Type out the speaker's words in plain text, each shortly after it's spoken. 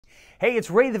Hey,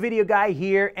 it's Ray the Video Guy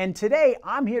here, and today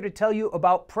I'm here to tell you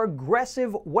about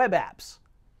progressive web apps.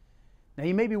 Now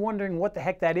you may be wondering what the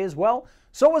heck that is. Well,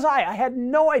 so was I. I had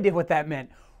no idea what that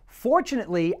meant.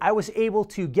 Fortunately, I was able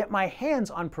to get my hands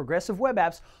on progressive web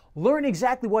apps, learn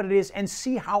exactly what it is, and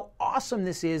see how awesome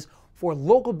this is for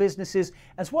local businesses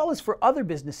as well as for other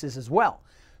businesses as well.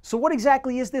 So what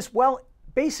exactly is this? Well,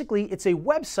 basically, it's a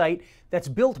website that's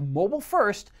built mobile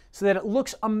first so that it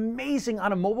looks amazing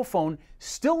on a mobile phone,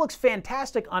 still looks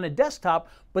fantastic on a desktop,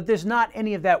 but there's not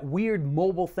any of that weird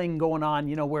mobile thing going on,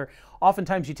 you know, where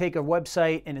oftentimes you take a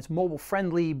website and it's mobile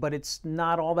friendly, but it's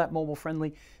not all that mobile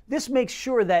friendly. This makes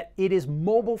sure that it is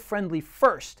mobile friendly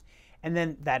first, and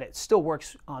then that it still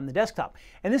works on the desktop.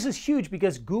 And this is huge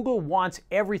because Google wants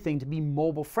everything to be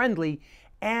mobile friendly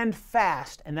and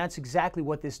fast, and that's exactly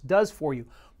what this does for you.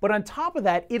 But on top of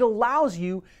that, it allows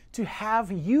you to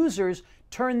have users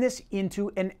turn this into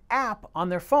an app on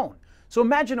their phone. So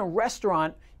imagine a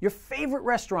restaurant, your favorite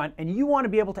restaurant, and you want to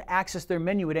be able to access their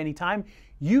menu at any time.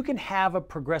 You can have a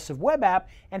progressive web app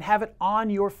and have it on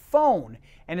your phone,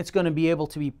 and it's going to be able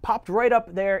to be popped right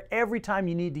up there every time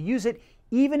you need to use it.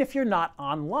 Even if you're not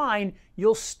online,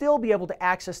 you'll still be able to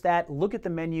access that, look at the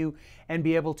menu, and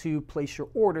be able to place your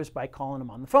orders by calling them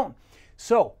on the phone.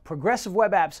 So, progressive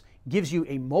web apps gives you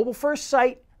a mobile-first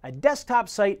site, a desktop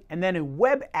site, and then a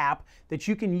web app that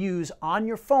you can use on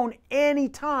your phone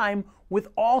anytime with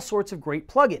all sorts of great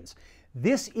plugins.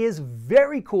 This is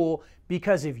very cool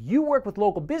because if you work with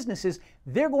local businesses,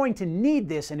 they're going to need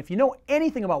this, and if you know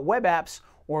anything about web apps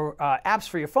or apps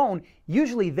for your phone,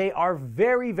 usually they are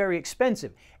very, very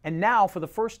expensive. And now, for the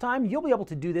first time, you'll be able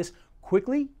to do this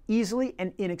quickly, easily,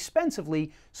 and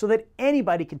inexpensively so that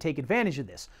anybody can take advantage of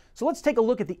this. So let's take a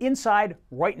look at the inside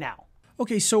right now.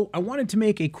 Okay, so I wanted to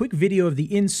make a quick video of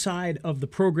the inside of the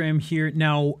program here.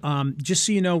 Now, just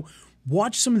so you know,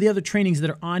 watch some of the other trainings that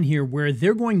are on here where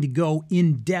they're going to go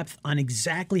in depth on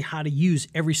exactly how to use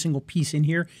every single piece in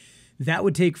here. That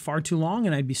would take far too long,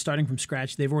 and I'd be starting from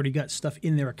scratch. They've already got stuff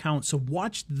in their account, so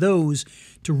watch those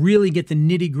to really get the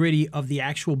nitty-gritty of the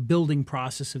actual building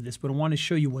process of this. But I want to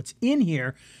show you what's in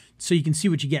here so you can see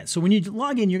what you get. So when you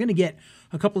log in, you're going to get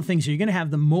a couple of things here. You're going to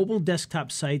have the mobile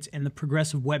desktop sites and the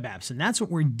progressive web apps, and that's what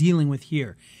we're dealing with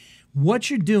here. What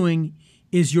you're doing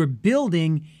is you're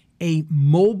building a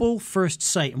mobile-first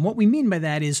site, and what we mean by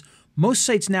that is most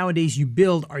sites nowadays you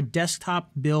build are desktop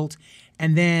built,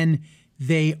 and then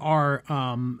they are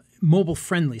mobile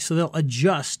friendly, so they'll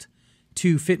adjust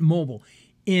to fit mobile.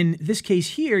 In this case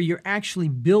here, you're actually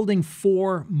building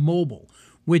for mobile,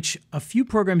 which a few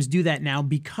programs do that now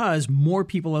because more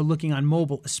people are looking on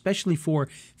mobile, especially for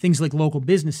things like local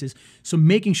businesses. So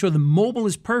making sure the mobile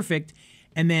is perfect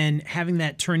and then having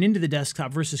that turn into the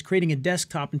desktop versus creating a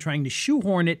desktop and trying to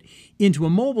shoehorn it into a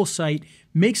mobile site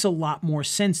makes a lot more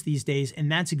sense these days,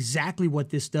 and that's exactly what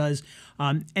this does.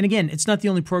 And again, it's not the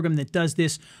only program that does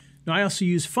this. Now, I also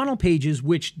use Funnel Pages,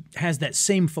 which has that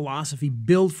same philosophy,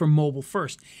 build for mobile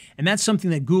first, and that's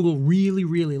something that Google really,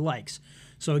 really likes.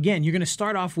 So again, you're going to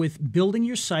start off with building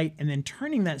your site and then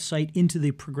turning that site into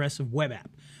the progressive web app.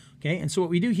 Okay, and so what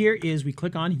we do here is we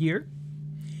click on here,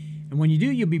 and when you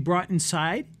do, you'll be brought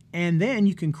inside, and then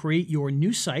you can create your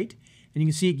new site. And you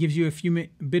can see it gives you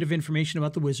a bit of information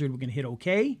about the wizard. We're going to hit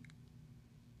OK.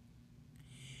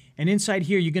 And inside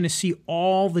here, you're going to see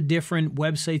all the different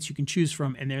websites you can choose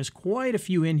from, and there's quite a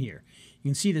few in here. You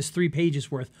can see there's 3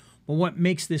 pages worth. But what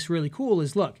makes this really cool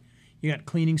is, look, you got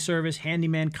cleaning service,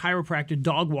 handyman, chiropractor,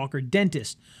 dog walker,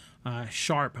 dentist,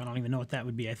 Sharp, I don't even know what that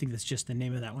would be. I think that's just the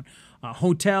name of that one.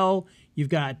 Hotel, you've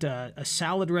got a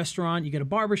salad restaurant, you got a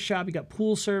barber shop, you got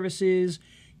pool services,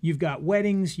 you've got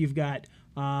weddings, you've got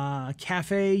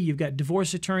cafe, you've got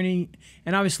divorce attorney,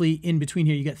 and obviously in between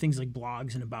here you got things like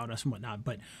blogs and about us and whatnot.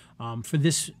 But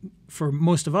for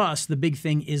most of us, the big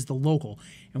thing is the local.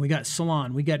 And we got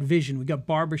salon, we got vision, we got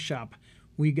barber shop,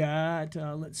 we got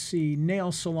let's see,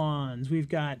 nail salons, we've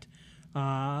got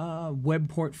web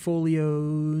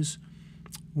portfolios,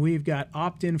 we've got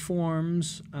opt-in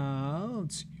forms.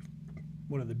 Let's see,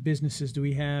 what other businesses do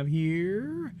we have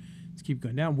here? Let's keep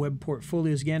going down. Web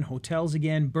portfolios again, hotels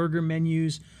again, burger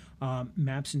menus,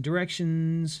 maps and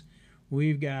directions.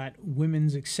 We've got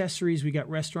women's accessories. We got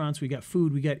restaurants. We got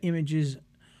food. We got images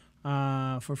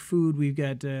for food. We've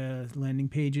got landing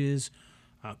pages,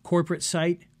 corporate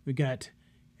site. We've got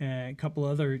a couple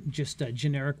other just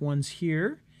generic ones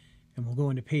here. And we'll go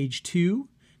into page 2.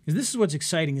 Because this is what's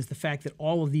exciting, is the fact that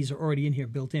all of these are already in here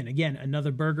built in. Again,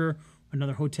 another burger,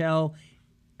 another hotel,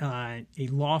 a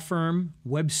law firm,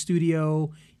 web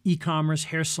studio, e-commerce,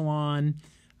 hair salon.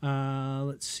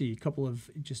 Let's see, a couple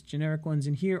of just generic ones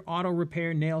in here. Auto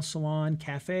repair, nail salon,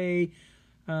 cafe,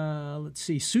 let's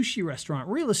see, sushi restaurant,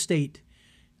 real estate,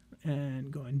 and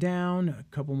going down, a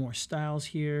couple more styles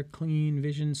here, clean,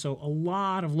 vision, so a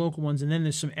lot of local ones, and then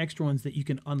there's some extra ones that you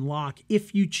can unlock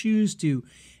if you choose to.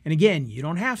 And again, you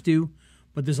don't have to,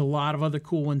 but there's a lot of other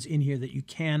cool ones in here that you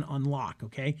can unlock,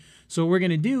 okay? So what we're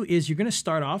gonna do is you're gonna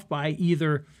start off by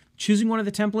either choosing one of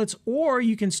the templates, or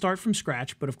you can start from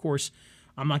scratch, but of course,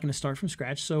 I'm not gonna start from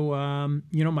scratch. So,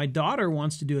 you know, my daughter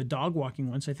wants to do a dog walking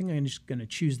one, so I think I'm just gonna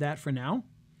choose that for now,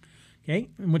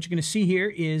 okay? And what you're gonna see here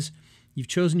is you've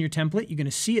chosen your template. You're going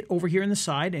to see it over here on the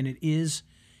side, and it is,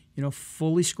 you know,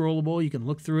 fully scrollable. You can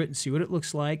look through it and see what it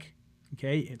looks like.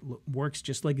 Okay, it works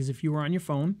just like as if you were on your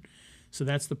phone. So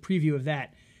that's the preview of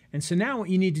that. And so now what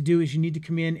you need to do is you need to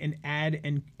come in and add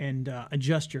and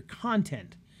adjust your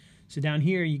content. So down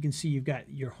here you can see you've got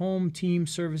your home, team,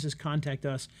 services, contact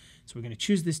us. So we're going to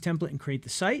choose this template and create the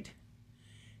site.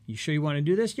 You sure you want to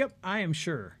do this? Yep, I am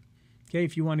sure. Okay,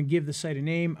 if you want to give the site a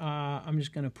name, I'm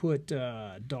just going to put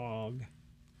Dog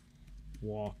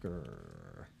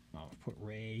Walker. I'll put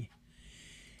Ray.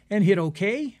 And hit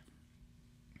OK.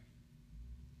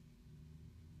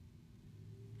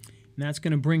 And that's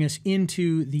going to bring us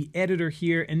into the editor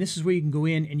here. And this is where you can go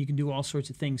in and you can do all sorts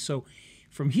of things. So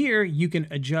from here, you can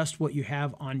adjust what you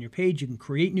have on your page. You can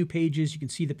create new pages. You can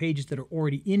see the pages that are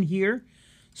already in here.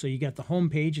 So you got the home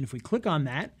page. And if we click on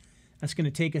that, that's going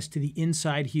to take us to the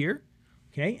inside here.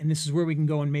 Okay, and this is where we can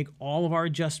go and make all of our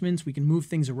adjustments. We can move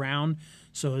things around.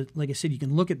 So like I said, you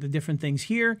can look at the different things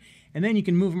here, and then you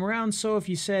can move them around. So if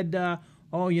you said,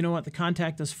 oh, you know what, the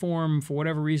contact us form, for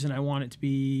whatever reason, I want it to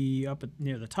be up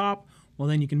near the top, well,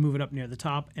 then you can move it up near the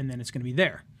top, and then it's going to be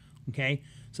there. Okay,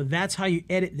 so that's how you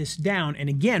edit this down. And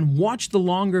again, watch the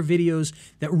longer videos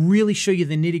that really show you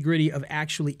the nitty-gritty of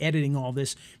actually editing all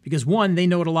this, because one, they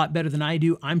know it a lot better than I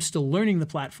do. I'm still learning the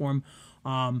platform,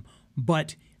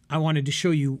 but I wanted to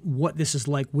show you what this is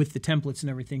like with the templates and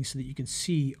everything so that you can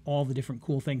see all the different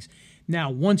cool things.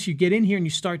 Now, once you get in here and you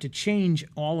start to change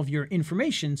all of your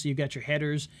information, so you've got your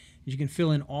headers, you can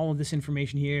fill in all of this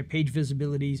information here, page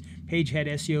visibilities, page head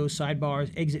SEO, sidebars,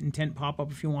 exit intent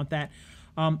pop-up if you want that.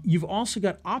 You've also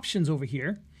got options over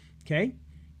here, okay?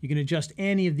 You can adjust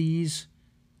any of these.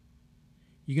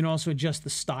 You can also adjust the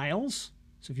styles.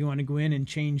 So if you want to go in and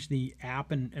change the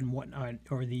app and whatnot,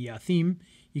 or the theme,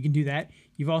 you can do that.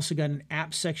 You've also got an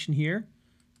app section here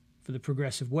for the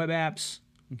progressive web apps,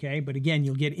 okay? But again,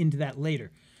 you'll get into that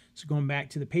later. So going back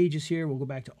to the pages here, we'll go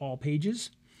back to all pages.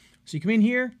 So you come in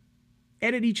here,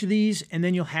 edit each of these, and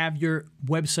then you'll have your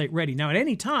website ready. Now at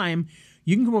any time,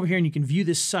 you can come over here and you can view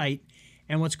this site,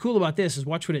 and what's cool about this is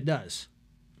watch what it does.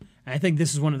 And I think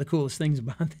this is one of the coolest things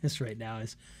about this right now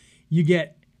is you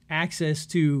get access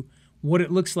to what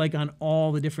it looks like on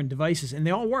all the different devices, and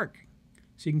they all work.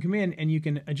 So you can come in and you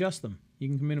can adjust them. You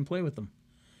can come in and play with them.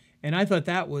 And I thought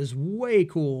that was way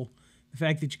cool, the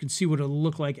fact that you can see what it'll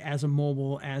look like as a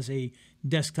mobile, as a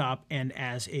desktop, and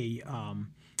as a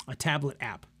tablet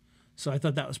app. So I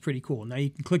thought that was pretty cool. Now you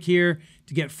can click here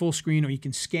to get full screen, or you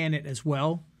can scan it as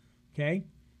well, okay?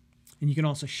 And you can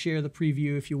also share the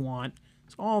preview if you want.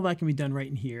 So all that can be done right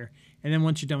in here. And then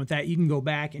once you're done with that, you can go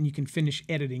back and you can finish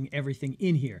editing everything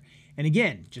in here. And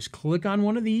again, just click on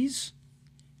one of these.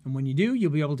 And when you do,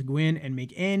 you'll be able to go in and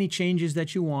make any changes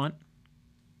that you want.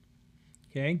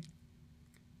 Okay?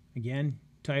 Again,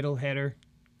 title, header,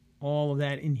 all of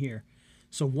that in here.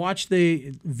 So watch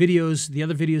the videos, the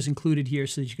other videos included here,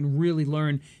 so that you can really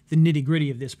learn the nitty-gritty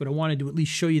of this. But I wanted to at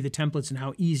least show you the templates and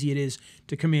how easy it is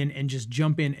to come in and just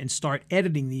jump in and start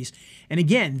editing these. And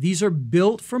again, these are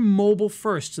built for mobile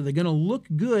first, so they're going to look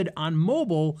good on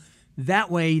mobile.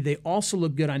 That way, they also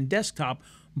look good on desktop,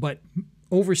 but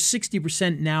over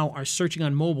 60% now are searching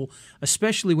on mobile,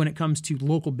 especially when it comes to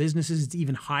local businesses. It's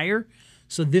even higher.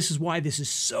 So this is why this is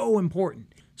so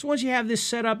important. So once you have this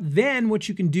set up, then what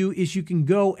you can do is you can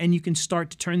go and you can start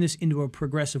to turn this into a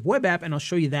progressive web app, and I'll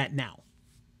show you that now.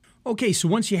 Okay, so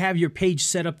once you have your page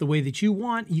set up the way that you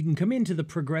want, you can come into the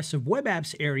progressive web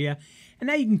apps area, and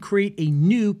now you can create a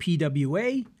new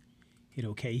PWA. Hit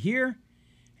OK here,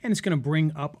 and it's going to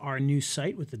bring up our new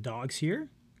site with the dogs here,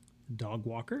 the dog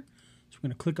walker. So we're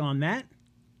going to click on that,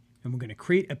 and we're going to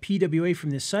create a PWA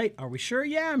from this site. Are we sure?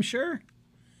 Yeah, I'm sure.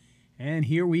 And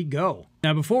here we go.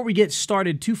 Now, before we get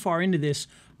started too far into this,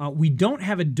 we don't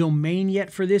have a domain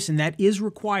yet for this, and that is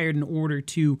required in order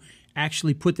to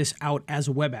actually put this out as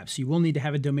a web app. So you will need to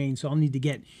have a domain. So I'll need to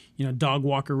get,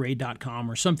 dogwalkerray.com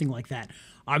or something like that.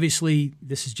 Obviously,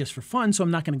 this is just for fun, so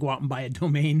I'm not going to go out and buy a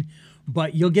domain,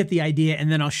 but you'll get the idea,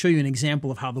 and then I'll show you an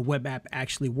example of how the web app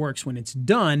actually works when it's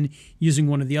done using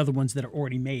one of the other ones that are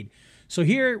already made. So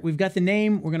here we've got the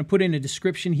name. We're going to put in a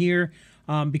description here.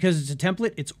 Because it's a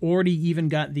template, it's already even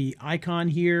got the icon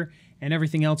here and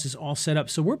everything else is all set up.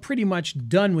 So we're pretty much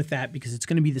done with that because it's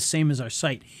going to be the same as our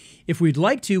site. If we'd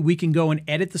like to, we can go and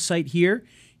edit the site here.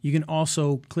 You can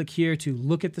also click here to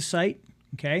look at the site,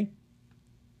 okay?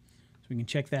 So we can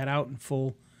check that out in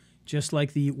full, just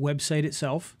like the website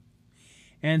itself.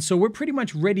 And so we're pretty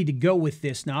much ready to go with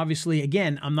this. Now, obviously,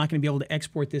 again, I'm not going to be able to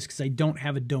export this because I don't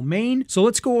have a domain. So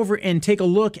let's go over and take a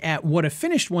look at what a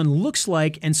finished one looks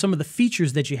like and some of the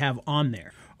features that you have on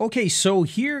there. Okay, so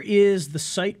here is the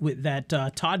site that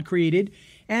Todd created,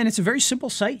 and it's a very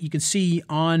simple site. You can see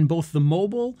on both the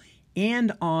mobile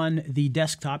and on the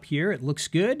desktop here, it looks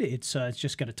good. It's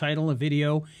just got a title, a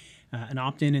video, an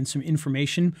opt-in, and some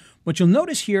information. But you'll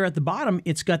notice here at the bottom,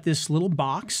 it's got this little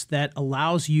box that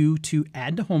allows you to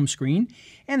add to home screen,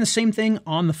 and the same thing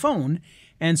on the phone.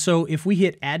 And so if we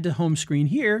hit add to home screen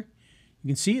here, you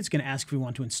can see it's going to ask if we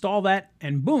want to install that,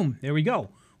 and boom, there we go.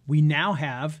 We now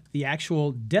have the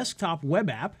actual desktop web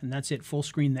app, and that's it, full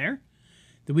screen there,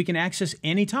 that we can access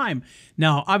anytime.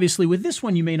 Now, obviously, with this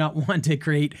one, you may not want to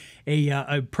create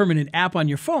a permanent app on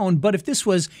your phone, but if this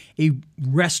was a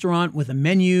restaurant with a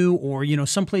menu or, you know,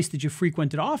 someplace that you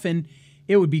frequented often,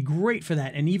 it would be great for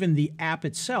that. And even the app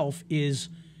itself is,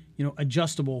 you know,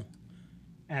 adjustable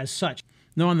as such.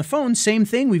 Now, on the phone, same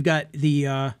thing. We've got the,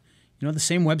 the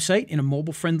same website in a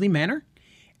mobile-friendly manner.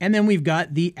 And then we've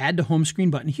got the Add to Home Screen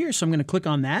button here, so I'm going to click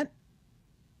on that.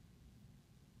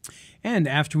 And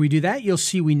after we do that, you'll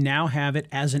see we now have it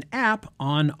as an app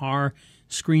on our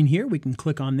screen here. We can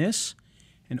click on this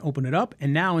and open it up.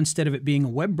 And now instead of it being a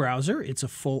web browser, it's a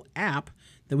full app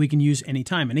that we can use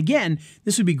anytime. And again,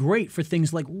 this would be great for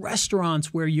things like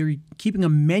restaurants where you're keeping a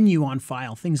menu on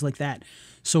file, things like that.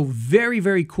 So very,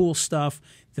 very cool stuff.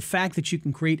 The fact that you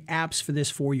can create apps for this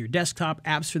for your desktop,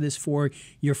 apps for this for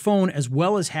your phone, as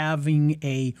well as having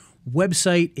a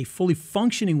website, a fully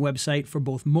functioning website for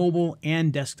both mobile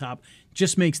and desktop,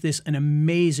 just makes this an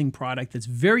amazing product that's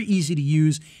very easy to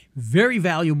use, very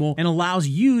valuable, and allows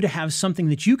you to have something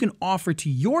that you can offer to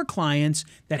your clients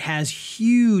that has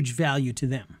huge value to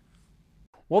them.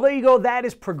 Well, there you go. That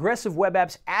is Progressive Web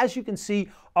Apps. As you can see,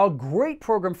 a great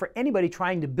program for anybody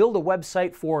trying to build a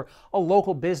website for a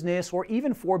local business or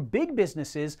even for big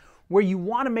businesses where you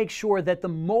want to make sure that the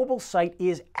mobile site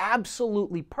is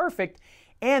absolutely perfect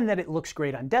and that it looks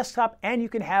great on desktop, and you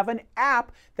can have an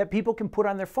app that people can put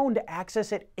on their phone to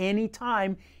access at any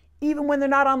time, even when they're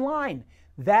not online.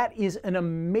 That is an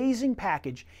amazing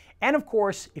package. And of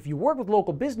course, if you work with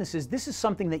local businesses, this is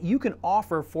something that you can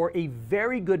offer for a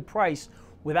very good price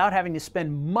without having to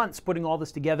spend months putting all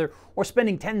this together or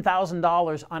spending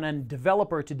 $10,000 on a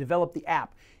developer to develop the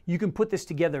app. You can put this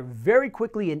together very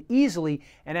quickly and easily,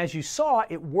 and as you saw,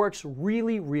 it works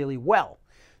really, really well.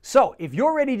 So if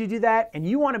you're ready to do that and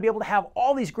you want to be able to have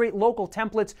all these great local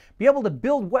templates, be able to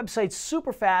build websites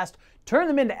super fast, turn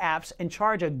them into apps, and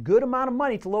charge a good amount of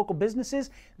money to local businesses,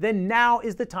 then now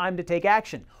is the time to take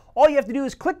action. All you have to do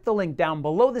is click the link down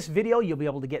below this video. You'll be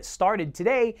able to get started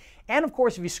today. And of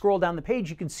course, if you scroll down the page,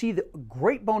 you can see the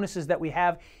great bonuses that we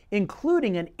have,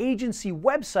 including an agency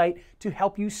website to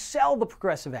help you sell the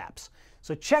Progressive apps.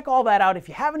 So check all that out. If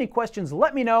you have any questions,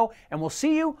 let me know, and we'll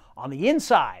see you on the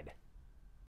inside.